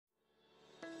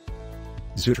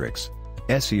Zootrix,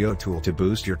 SEO tool to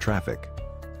boost your traffic.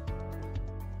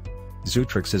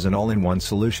 Zootrix is an all-in-one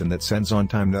solution that sends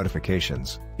on-time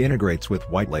notifications, integrates with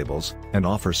white labels, and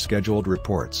offers scheduled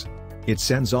reports. It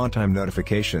sends on-time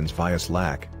notifications via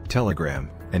Slack, Telegram,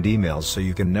 and emails so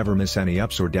you can never miss any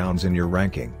ups or downs in your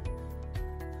ranking.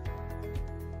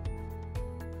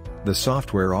 The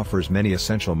software offers many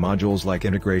essential modules like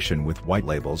integration with white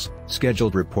labels,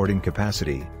 scheduled reporting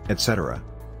capacity, etc.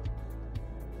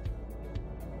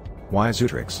 Why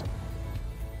Zootrix?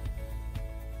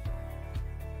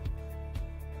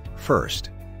 First,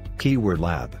 Keyword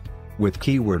Lab. With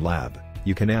Keyword Lab,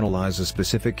 you can analyze a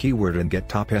specific keyword and get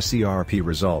top SERP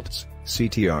results,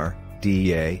 CTR,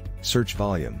 DEA, search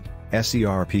volume,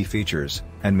 SERP features,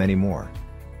 and many more.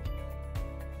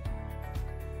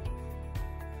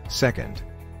 Second,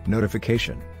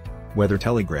 notification. Whether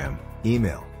Telegram,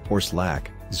 email, or Slack,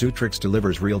 Zutrix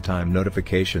delivers real-time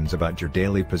notifications about your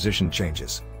daily position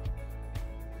changes.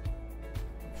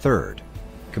 Third,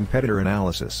 competitor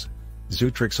analysis.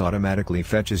 Zutrix automatically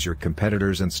fetches your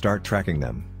competitors and start tracking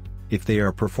them. If they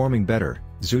are performing better,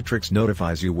 Zutrix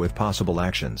notifies you with possible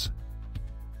actions.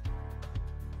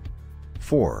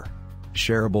 4.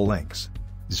 Shareable links.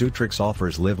 Zutrix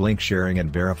offers live link sharing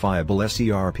and verifiable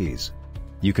SERPs.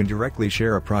 You can directly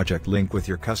share a project link with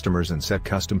your customers and set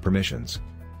custom permissions.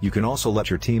 You can also let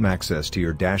your team access to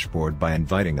your dashboard by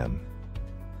inviting them.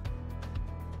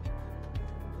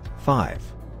 5.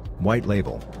 White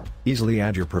label. Easily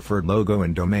add your preferred logo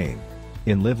and domain.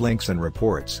 In live links and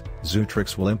reports,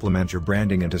 Zutrix will implement your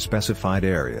branding into specified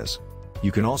areas.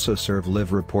 You can also serve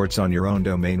live reports on your own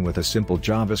domain with a simple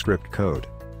JavaScript code.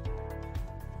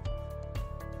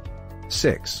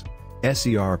 6.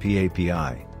 SERP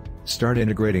API. Start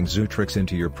integrating Zutrix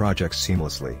into your projects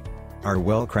seamlessly. Our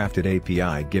well-crafted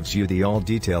API gives you the all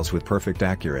details with perfect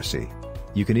accuracy.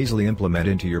 You can easily implement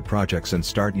into your projects and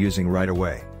start using right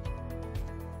away.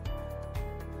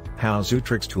 How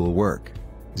Zootrix tool work?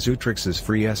 Zootrix's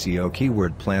free SEO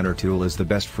keyword planner tool is the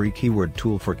best free keyword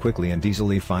tool for quickly and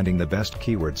easily finding the best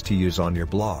keywords to use on your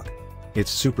blog.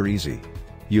 It's super easy.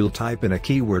 You'll type in a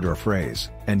keyword or phrase,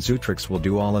 and Zootrix will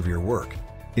do all of your work.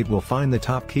 It will find the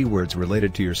top keywords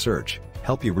related to your search,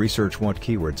 help you research what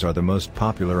keywords are the most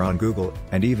popular on Google,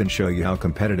 and even show you how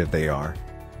competitive they are.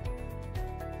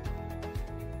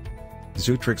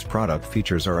 Zootrix product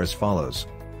features are as follows.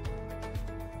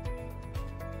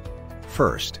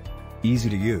 First, easy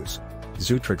to use.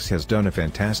 Zootrix has done a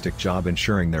fantastic job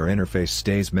ensuring their interface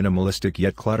stays minimalistic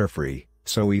yet clutter-free,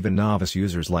 so even novice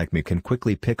users like me can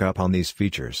quickly pick up on these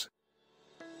features.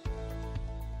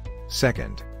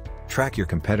 Second, track your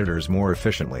competitors more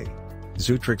efficiently.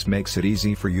 Zootrix makes it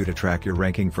easy for you to track your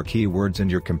ranking for keywords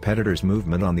and your competitors'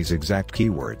 movement on these exact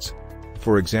keywords.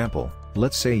 For example,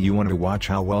 let's say you want to watch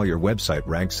how well your website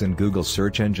ranks in Google's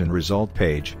search engine result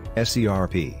page,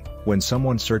 SERP, when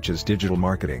someone searches digital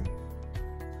marketing.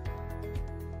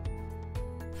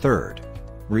 Third,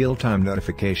 real-time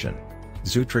notification.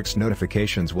 Zootrix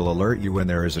notifications will alert you when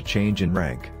there is a change in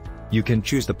rank. You can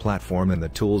choose the platform and the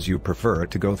tools you prefer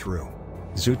it to go through.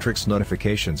 Zootrix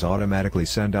notifications automatically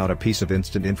send out a piece of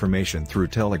instant information through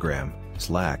Telegram,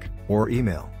 Slack, or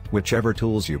email, whichever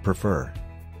tools you prefer.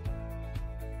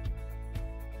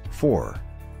 4.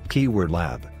 Keyword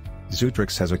Lab.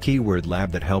 Zootrix has a keyword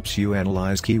lab that helps you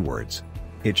analyze keywords.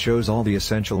 It shows all the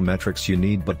essential metrics you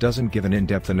need but doesn't give an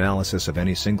in-depth analysis of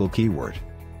any single keyword.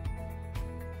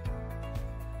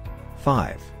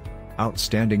 5.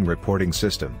 Outstanding reporting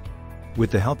system.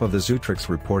 With the help of the Zootrix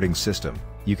reporting system,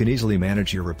 you can easily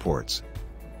manage your reports.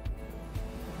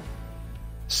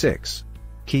 6.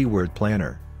 Keyword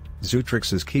Planner.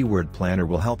 Zootrix's Keyword Planner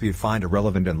will help you find a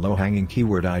relevant and low-hanging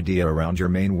keyword idea around your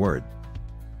main word.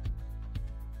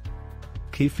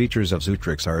 Key features of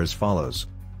Zootrix are as follows.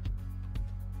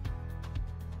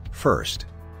 First,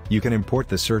 you can import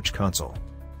the Search Console.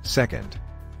 Second,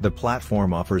 the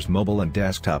platform offers mobile and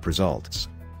desktop results.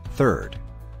 Third,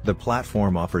 the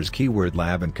platform offers Keyword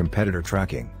Lab and competitor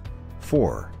tracking.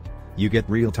 4. You get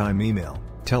real-time email,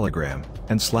 Telegram,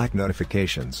 and Slack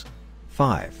notifications.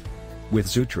 5. With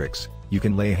Zootrix, you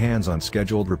can lay hands on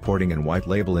scheduled reporting and white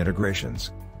label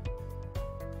integrations.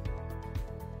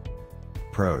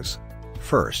 Pros.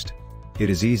 First, it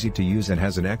is easy to use and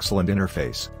has an excellent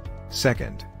interface.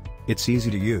 Second, it's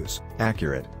easy to use,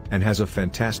 accurate, and has a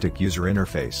fantastic user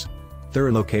interface.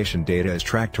 Third, location data is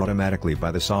tracked automatically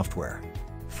by the software.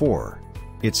 4.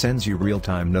 It sends you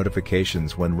real-time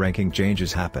notifications when ranking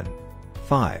changes happen.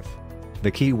 5.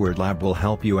 The Keyword Lab will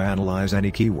help you analyze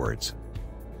any keywords.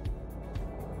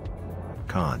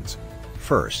 Cons.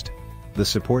 First, the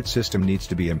support system needs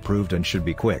to be improved and should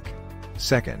be quick.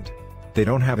 Second, They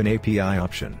don't have an API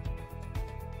option.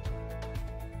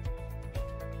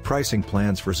 Pricing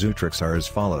plans for Zutrix are as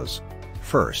follows.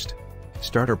 First,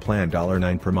 starter plan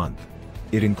 $9 per month.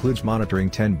 It includes monitoring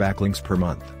 10 backlinks per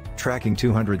month, tracking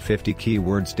 250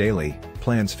 keywords daily,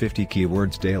 plans 50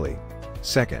 keywords daily.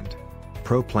 Second,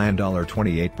 Pro plan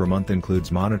 $28 per month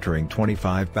includes monitoring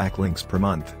 25 backlinks per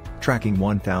month, tracking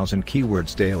 1,000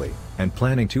 keywords daily, and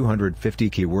planning 250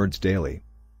 keywords daily.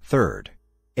 Third,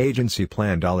 Agency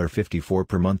plan $54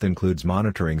 per month includes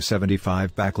monitoring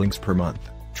 75 backlinks per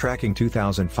month, tracking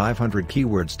 2,500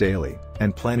 keywords daily,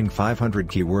 and planning 500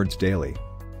 keywords daily.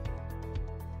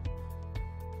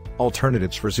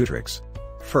 Alternatives for Zutrix.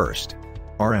 First,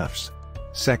 RFs.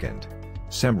 Second,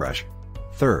 SEMrush.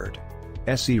 Third,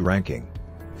 SE ranking.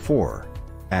 4.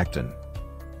 Acton.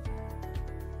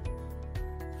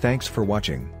 Thanks for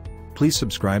watching. Please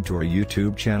subscribe to our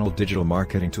YouTube channel Digital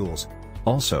Marketing Tools.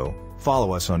 Also,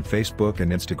 follow us on Facebook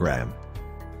and Instagram.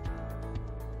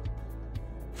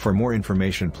 For more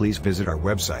information, please visit our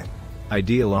website,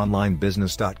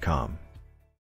 idealonlinebusiness.com.